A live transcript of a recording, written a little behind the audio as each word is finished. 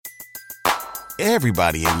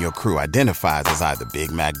Everybody in your crew identifies as either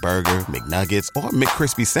Big Mac Burger, McNuggets, or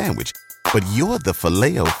McCrispy Sandwich. But you're the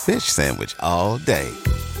Filet-O-Fish Sandwich all day.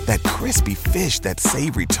 That crispy fish, that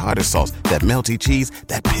savory tartar sauce, that melty cheese,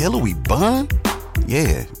 that pillowy bun.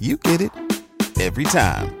 Yeah, you get it. Every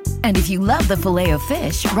time. And if you love the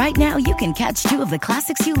Filet-O-Fish, right now you can catch 2 of the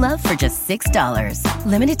classics you love for just $6.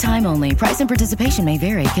 Limited time only. Price and participation may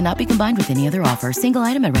vary. Cannot be combined with any other offer. Single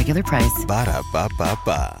item at regular price.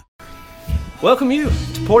 Ba-da-ba-ba-ba. Welcome you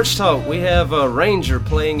to Porch Talk. We have a Ranger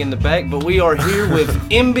playing in the back, but we are here with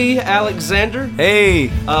Emby Alexander. Hey!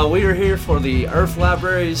 We are here for the Earth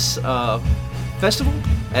Libraries Festival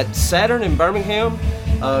at Saturn in Birmingham.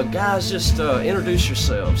 Guys, just introduce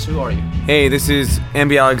yourselves. Who are you? Hey, this is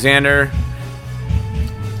Emby Alexander.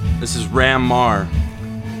 This is Ram Mar.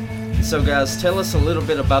 So guys, tell us a little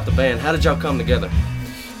bit about the band. How did y'all come together?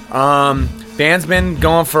 Band's been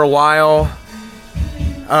going for a while.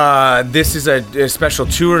 This is a special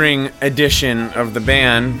touring edition of the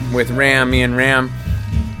band with me and Ram.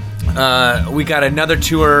 We got another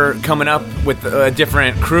tour coming up with a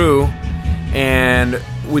different crew, and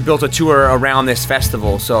we built a tour around this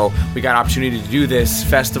festival. So we got opportunity to do this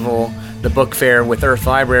festival, the book fair with Earth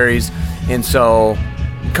Libraries. And so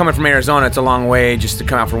coming from Arizona, it's a long way just to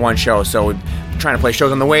come out for one show. So we're trying to play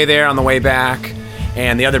shows on the way there, on the way back.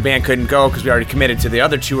 And the other band couldn't go because we already committed to the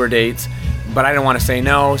other tour dates. But I didn't want to say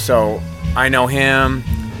no, so I know him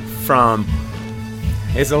from...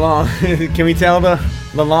 It's a long... Can we tell the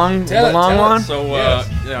long one? So,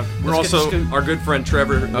 yeah, we're Let's also... Our good friend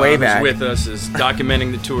Trevor, Way back. who's with us, is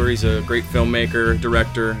documenting the tour. He's a great filmmaker,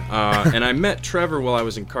 director. And I met Trevor while I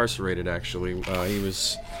was incarcerated, actually. He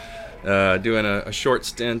was doing a short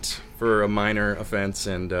stint for a minor offense.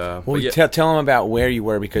 And Tell him about where you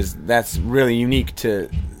were, because that's really unique to,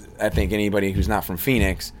 I think, anybody who's not from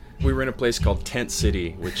Phoenix. We were in a place called Tent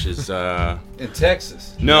City, which is... in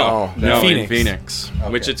Texas? No, Phoenix. in Phoenix.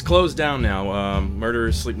 Okay. Which it's closed down now.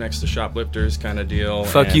 Murderers sleep next to shoplifters kind of deal.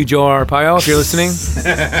 Fuck you, Joe Arpaio, if you're listening.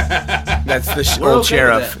 That's the We're old okay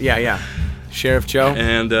sheriff. with that. Yeah. Sheriff Joe.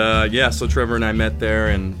 And so Trevor and I met there,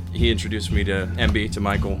 and he introduced me to Emby, to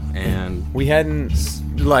Michael, and... We hadn't,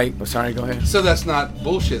 sorry, go ahead. So that's not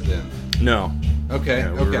bullshit then? No. Okay,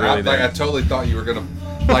 Yeah, we were okay. really there. I totally thought you were going to,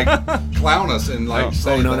 clown us and,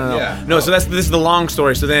 say... No. Yeah. No, so this is the long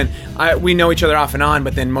story. So then we know each other off and on,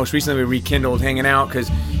 but then most recently we rekindled hanging out because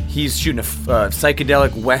he's shooting a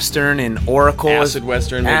psychedelic Western in Oracle. Acid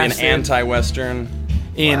Western, maybe an anti-Western.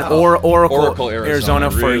 In Wow. Oracle, Arizona,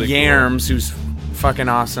 Arizona for really cool. Yarms, who's fucking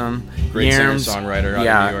awesome. Great Yarms, singer-songwriter out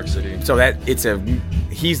of New York City. So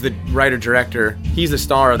he's the writer-director. He's the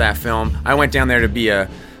star of that film. I went down there to be a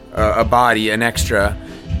body, an extra,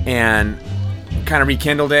 and kind of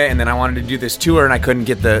rekindled it. And then I wanted to do this tour, and I couldn't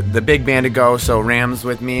get the big band to go, so Ram's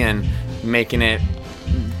with me and making it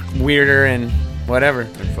weirder and whatever.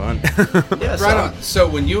 And fun. Yeah, Right on. So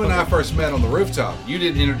when you and I first met on the rooftop, you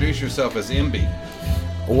didn't introduce yourself as Emby.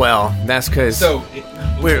 Well, that's because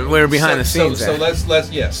we're behind the scenes. So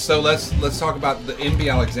there. let's talk about the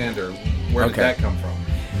Emby Alexander. Where did Okay. that come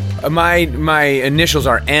from? My initials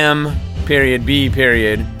are M. B.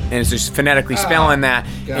 And it's just phonetically spelling that.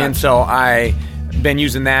 gotcha. And so I been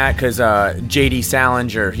using that because J.D.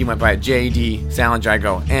 Salinger, he went by J.D. Salinger. I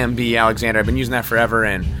go M.B. Alexander. I've been using that forever,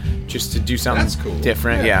 and just to do something That's cool.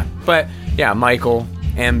 different. Yeah. Yeah. But yeah, Michael,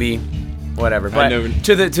 M.B., whatever. But know-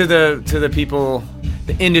 to the people,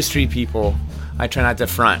 the industry people, I try not to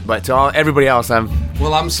front. But to everybody else, I'm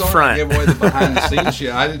sorry front. I gave away the behind the scenes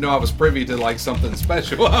shit. I didn't know I was privy to something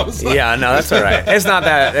special. I was like, Yeah, no, that's all right. It's not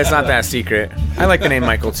that secret. I like the name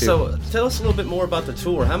Michael too. So tell us a little bit more about the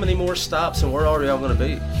tour. How many more stops, and where are y'all going to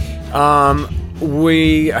be?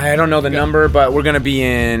 I don't know the number, but we're gonna be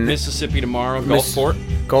in Mississippi tomorrow,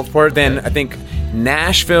 Gulfport. Then I think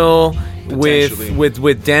Nashville Potentially.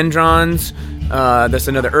 with Dendrons. That's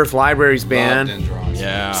another Earth Libraries band. Dendrons.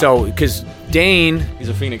 Yeah. So because Dane he's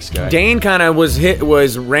a Phoenix guy. kind of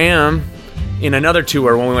was Ram in another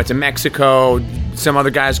tour when we went to Mexico. Some other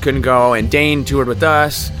guys couldn't go, and Dane toured with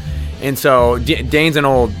us. And so Dane's an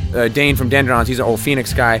old Dane from Dendrons. He's an old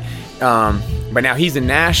Phoenix guy. But now he's in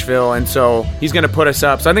Nashville, and so he's going to put us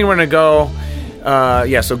up. So I think we're going to go,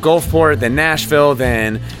 so Gulfport, then Nashville,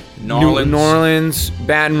 then New Orleans,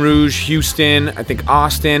 Baton Rouge, Houston, I think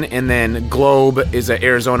Austin, and then Globe is an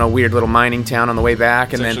Arizona weird little mining town on the way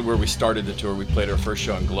back. It's And actually then where we started the tour. We played our first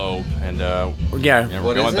show in Globe, and yeah,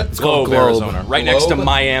 What is it? It's Globe, Globe. Arizona, right next to Globe?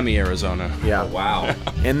 Miami, Arizona. yeah. Wow.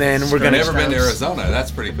 And then we're I've going never been to to Arizona.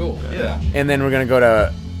 That's pretty cool. Yeah. and then we're going to go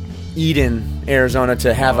to Eden, Arizona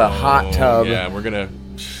to have a hot tub. Yeah, we're gonna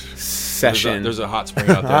session. There's a hot spring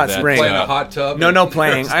out there. Hot that, spring. Playing a hot tub. No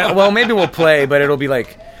playing. Well, maybe we'll play, but it'll be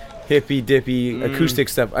like hippy dippy acoustic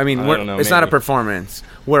stuff. I mean, I don't know, it's not a maybe. performance.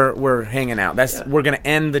 We're hanging out. We're gonna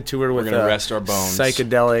end the tour with We're gonna a rest our bones.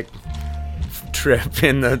 psychedelic trip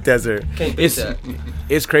in the desert. Can't beat that.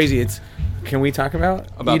 It's crazy. Can we talk about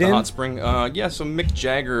About Eden? the hot spring? Yeah, so Mick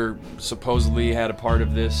Jagger supposedly had a part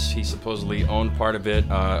of this. He supposedly owned part of it.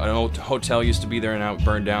 An old hotel used to be there and now it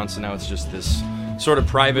burned down, so now it's just this sort of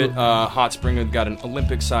private hot spring. We've got an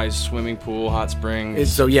Olympic-sized swimming pool, hot spring.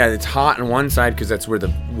 It's hot on one side because that's where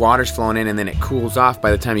the water's flowing in, and then it cools off by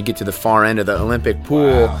the time you get to the far end of the Olympic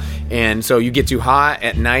pool. Wow. And so you get too hot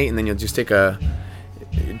at night, and then you'll just take a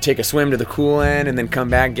swim to the cool end, and then come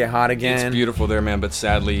back and get hot again. It's beautiful there, man, but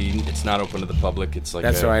sadly, it's not open to the public. It's like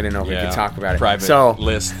That's why I didn't know if we could talk about it. Private So-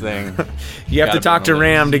 list thing. You have to Gotta talk be to on the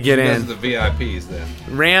Ram to get Those are in. the VIPs then.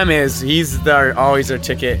 Ram he's always our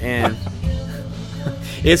ticket, and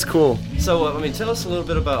it's cool. So, tell us a little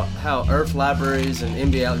bit about how Earth Libraries and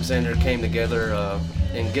Emby Alexander came together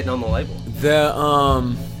and getting on the label.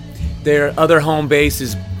 Their other home base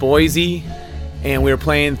is Boise, and we were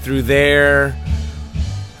playing through there.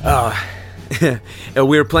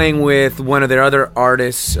 We were playing with one of their other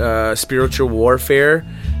artists, Spiritual Warfare,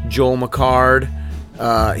 Joel McCard.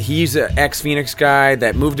 He's an ex-Phoenix guy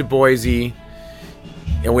that moved to Boise,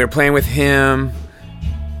 and we were playing with him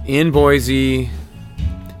in Boise.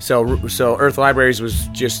 So Earth Libraries was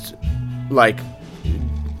just like,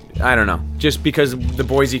 I don't know, just because of the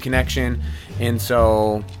Boise connection, and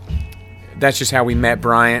so that's just how we met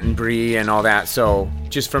Bryant and Bree and all that. So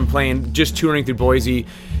just touring through Boise,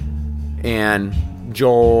 and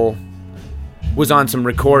Joel was on some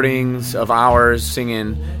recordings of ours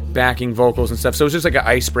singing backing vocals and stuff. So it was just like an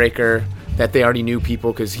icebreaker that they already knew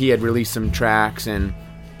people because he had released some tracks, and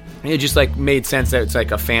it just like made sense that it's like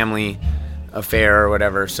a family affair or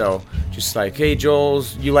whatever. So just like, hey,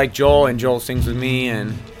 you like Joel, and Joel sings with me,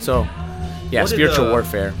 and so yeah, Spiritual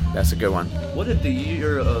Warfare, that's a good one. What did the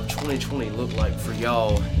year of 2020 look like for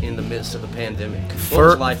y'all in the midst of the pandemic? What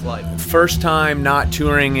was life like? First time not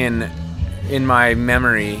touring in my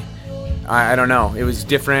memory. I don't know. It was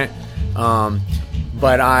different,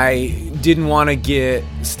 but I didn't want to get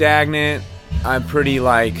stagnant. I'm pretty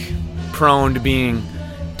prone to being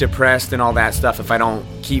depressed and all that stuff if I don't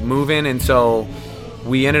keep moving, and so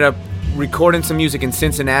we ended up recording some music in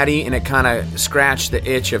Cincinnati, and it kind of scratched the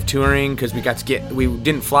itch of touring because we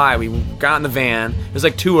didn't fly. We got in the van. It was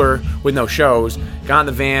like tour with no shows. Got in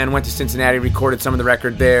the van, went to Cincinnati, recorded some of the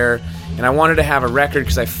record there, and I wanted to have a record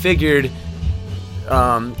because I figured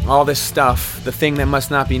all this stuff, the thing that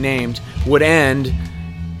must not be named, would end,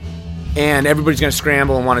 and everybody's going to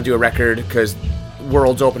scramble and want to do a record because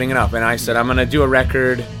world's opening it up. And I said, I'm going to do a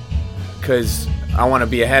record because I want to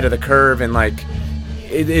be ahead of the curve, and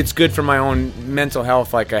it's good for my own mental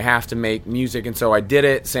health. I have to make music, and so I did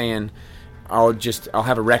it, saying I'll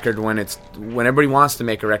have a record when everybody wants to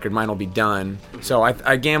make a record, mine will be done. So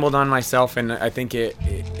I gambled on myself, and I think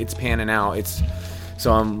it's panning out.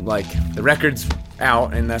 So I'm the record's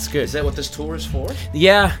out, and that's good. Is that what this tour is for?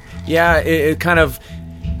 Yeah. It kind of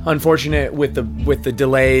unfortunate with the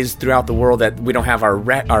delays throughout the world that we don't have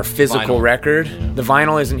our physical Vinyl. record. The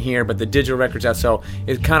vinyl isn't here, but the digital record's out, so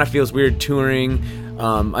it kind of feels weird touring.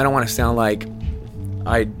 I don't want to sound like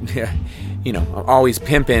I'm always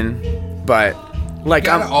pimping, but You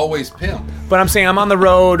gotta always pimp. but I'm saying I'm on the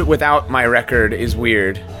road without my record is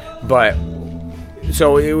weird. But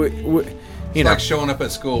so It's like showing up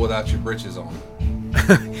at school without your britches on.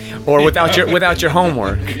 or without your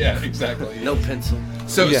homework. Yeah, exactly. No pencil.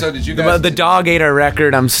 So Yeah. did you guys? The dog ate our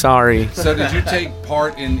record. I'm sorry. So did you take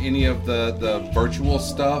part in any of the virtual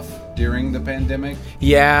stuff during the pandemic?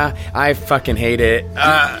 Yeah, I fucking hate it,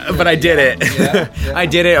 but I did it. Yeah. I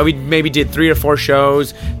did it. We maybe did 3 or 4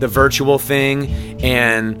 shows, the virtual thing,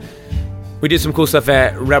 and we did some cool stuff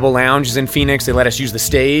at Rebel Lounges in Phoenix. They let us use the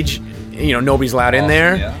stage. Nobody's allowed in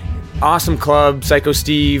there. Yeah. Awesome club, Psycho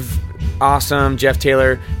Steve, awesome, Jeff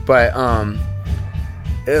Taylor, but I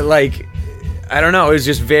don't know, it was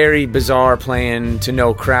just very bizarre playing to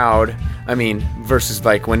no crowd. I mean, versus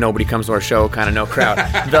when nobody comes to our show, kind of no crowd.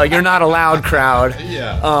 The you're not allowed crowd.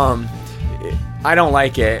 Yeah. I don't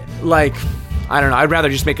like it. I don't know, I'd rather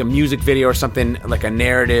just make a music video or something, like a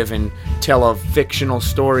narrative, and tell a fictional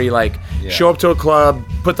story, show up to a club,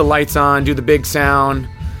 put the lights on, do the big sound,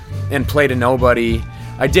 and play to nobody.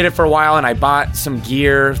 I did it for a while, and I bought some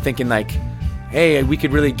gear thinking hey, we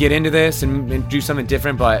could really get into this and do something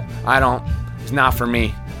different, but it's not for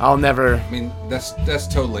me. I'll never. I mean, that's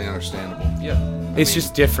totally understandable. Yeah. It's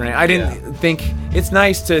just different. I didn't think it's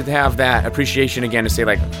nice to have that appreciation again, to say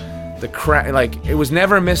the crowd. Like, it was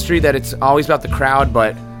never a mystery that it's always about the crowd,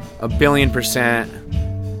 but 1,000,000,000%,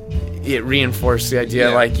 it reinforced the idea.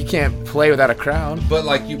 Yeah. Like, you can't play without a crowd. But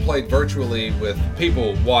like you played virtually with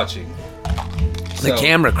people watching. The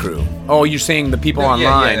camera crew. Oh, you're saying the people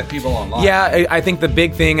online? Yeah, the people online. Yeah, I think the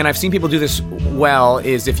big thing, and I've seen people do this well,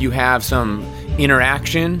 is if you have some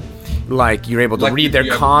interaction, like you're able to Like read their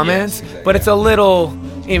comments, yes, exactly, but it's a little,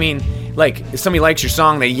 I mean, like if somebody likes your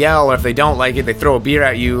song, they yell, or if they don't like it, they throw a beer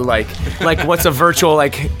at you, like what's a virtual,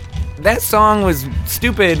 like, that song was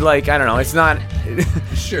stupid, like, I don't know, it's not,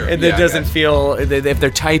 Sure. it yeah, doesn't feel, if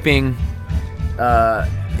they're typing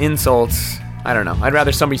insults, I don't know, I'd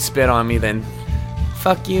rather somebody spit on me than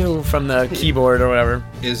fuck you from the keyboard or whatever.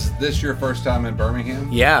 Is this your first time in Birmingham?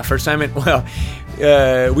 Yeah, first time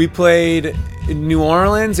we played New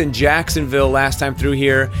Orleans and Jacksonville last time through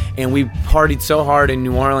here, and we partied so hard in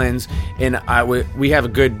New Orleans, and we have a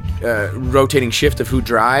good rotating shift of who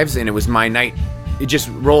drives, and it was my night. It just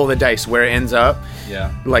roll the dice where it ends up.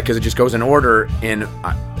 Yeah. Like, because it just goes in order, and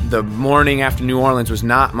the morning after New Orleans was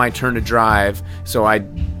not my turn to drive, so I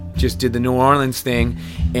just did the New Orleans thing,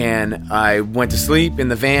 and I went to sleep in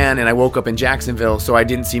the van, and I woke up in Jacksonville, so I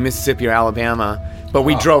didn't see Mississippi or Alabama, but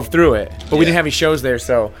we drove through it. But we didn't have any shows there,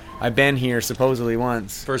 so I've been here supposedly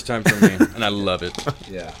once. First time for me, and I love it.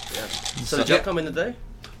 Yeah. So did y'all come in today?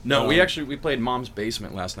 No, we played Mom's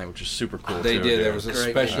Basement last night, which was super cool. They too. did. There was a Great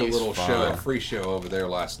special place. little Fun. show, a free show over there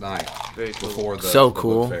last night. Very cool. Before the So the book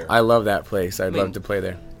cool. fair. I love that place. I'd love to play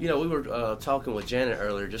there. You know, we were talking with Janet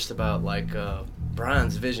earlier just about, like,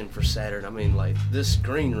 Brian's vision for Saturn. I mean, like, this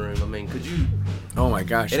green room, I mean, could you... Oh my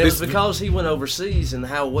gosh. And it was because he went overseas and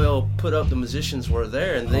how well put up the musicians were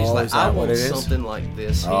there, and he's Oh, like, is that I what want it is? something like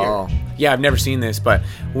this here. Oh, yeah, I've never seen this, but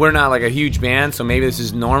we're not like a huge band, so maybe this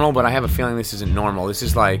is normal, but I have a feeling this isn't normal. This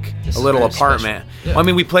is like This a is little very apartment. special. Yeah.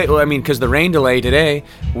 Well, I mean, because the rain delay today,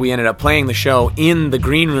 we ended up playing the show in the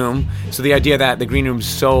green room, so the idea that the green room's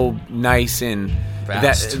so nice and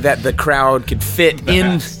Vast. that the crowd could fit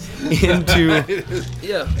into...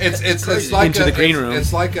 Yeah. It's like Into the green room.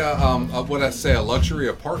 It's like a luxury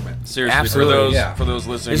apartment. Seriously, Absolutely. for those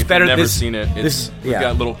listening, It's if better- you've never this- seen it, this- we've yeah.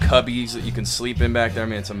 got little cubbies that you can sleep in back there. I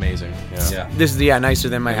mean, it's amazing. Yeah. This is, nicer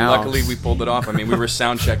than my And house. luckily, we pulled it off. I mean, we were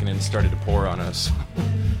sound checking and it started to pour on us.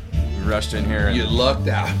 We rushed in here and You lucked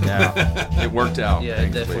out. yeah, it worked out. Yeah,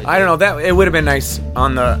 thankfully. definitely. I don't know, that it would have been nice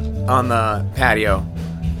on the patio,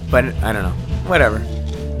 but I don't know. Whatever.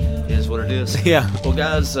 It is what it is. Yeah. Well,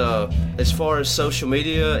 guys, as far as social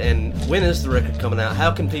media and when is the record coming out,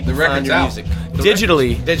 how can people The find record's your out. music? The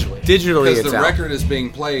Digitally. Digitally. Digitally, Because it's the out. record is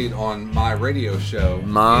being played on my radio show,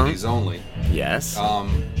 Mom? Andy's Only. Yes. I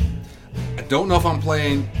don't know if I'm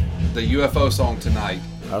playing the UFO song tonight.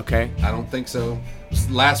 Okay. I don't think so. It was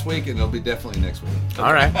last week, and it'll be definitely next week.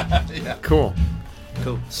 All right. Yeah. Cool.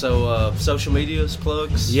 Cool. So, social medias,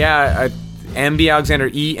 plugs? Yeah, Emby Alexander,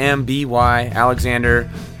 EMBY Alexander.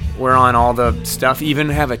 We're on all the stuff. Even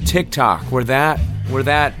have a TikTok. We're that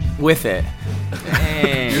with it.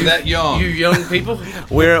 You're that young. You young people?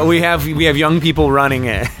 We have young people running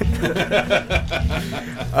it.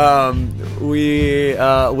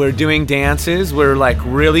 We're doing dances. We're like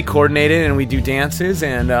really coordinated, and we do dances,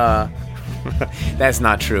 and that's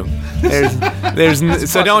not true. There's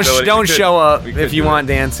so don't possibility. show up We could if you do want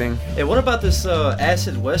it. dancing. And what about this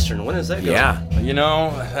Acid Western? When is that going? Yeah. You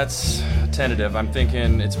know, that's tentative. I'm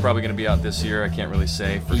thinking it's probably going to be out this year. I can't really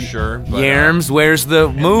say for sure. But, Yerms, where's the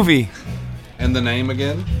movie? And the name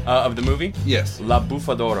again? of the movie? Yes. La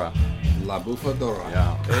Bufadora. La Bufadora.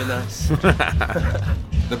 Yeah. Very nice.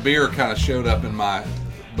 The beer kind of showed up in my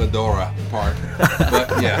Badora part.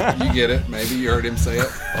 But yeah, you get it. Maybe you heard him say it.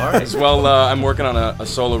 All right. As well, I'm working on a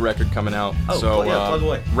solo record coming out. Oh, so plug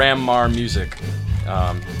away. Rammar Music,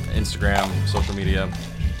 Instagram, social media.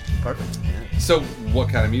 Perfect. So, what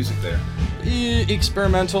kind of music there?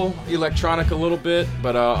 Experimental, electronic a little bit,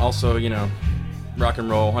 but also, rock and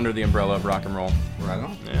roll, under the umbrella of rock and roll. Right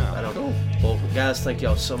on. Yeah. I don't know. Well, guys, thank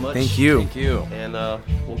y'all so much. Thank you. Thank you. And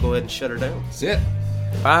we'll go ahead and shut her down. That's it.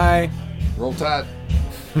 Bye. Roll Tide.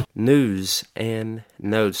 News and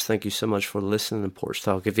notes. Thank you so much for listening to Porch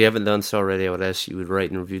Talk. If you haven't done so already, I would ask you would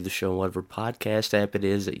rate and review the show on whatever podcast app it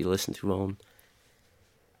is that you listen to on.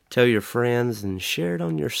 Tell your friends and share it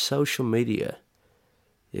on your social media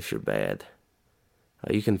if you're bad.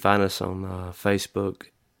 You can find us on Facebook,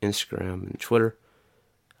 Instagram, and Twitter.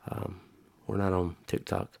 We're not on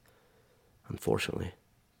TikTok, unfortunately.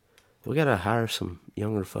 We got to hire some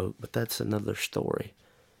younger folk, but that's another story.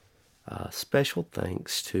 Special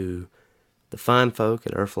thanks to the fine folk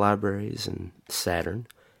at Earth Libraries and Saturn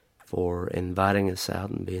for inviting us out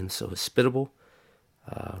and being so hospitable.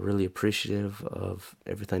 Really appreciative of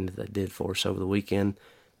everything that they did for us over the weekend.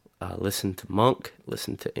 Listen to Monk,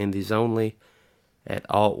 listen to Indies Only at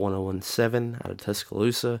Alt 1017 out of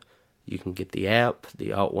Tuscaloosa. You can get the app,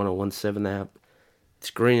 the Alt 1017 app. It's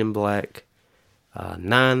green and black,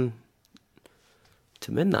 9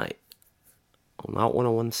 to midnight on Alt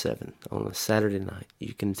 1017 on a Saturday night.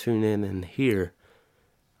 You can tune in and hear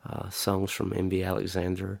songs from Emby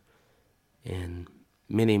Alexander and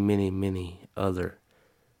many, many, many other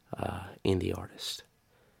indie artists.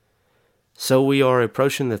 So we are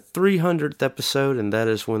approaching the 300th episode, and that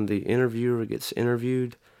is when the interviewer gets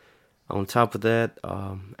interviewed. On top of that,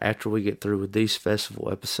 after we get through with these festival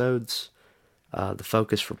episodes, the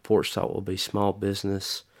focus for Porch Talk will be small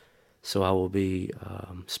business. So I will be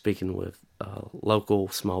speaking with local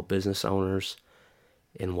small business owners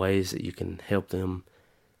in ways that you can help them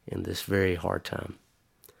in this very hard time.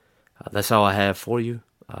 That's all I have for you.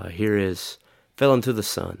 Here is Fell Into the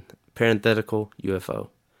Sun, parenthetical UFO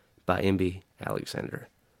by Emby Alexander.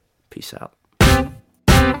 Peace out.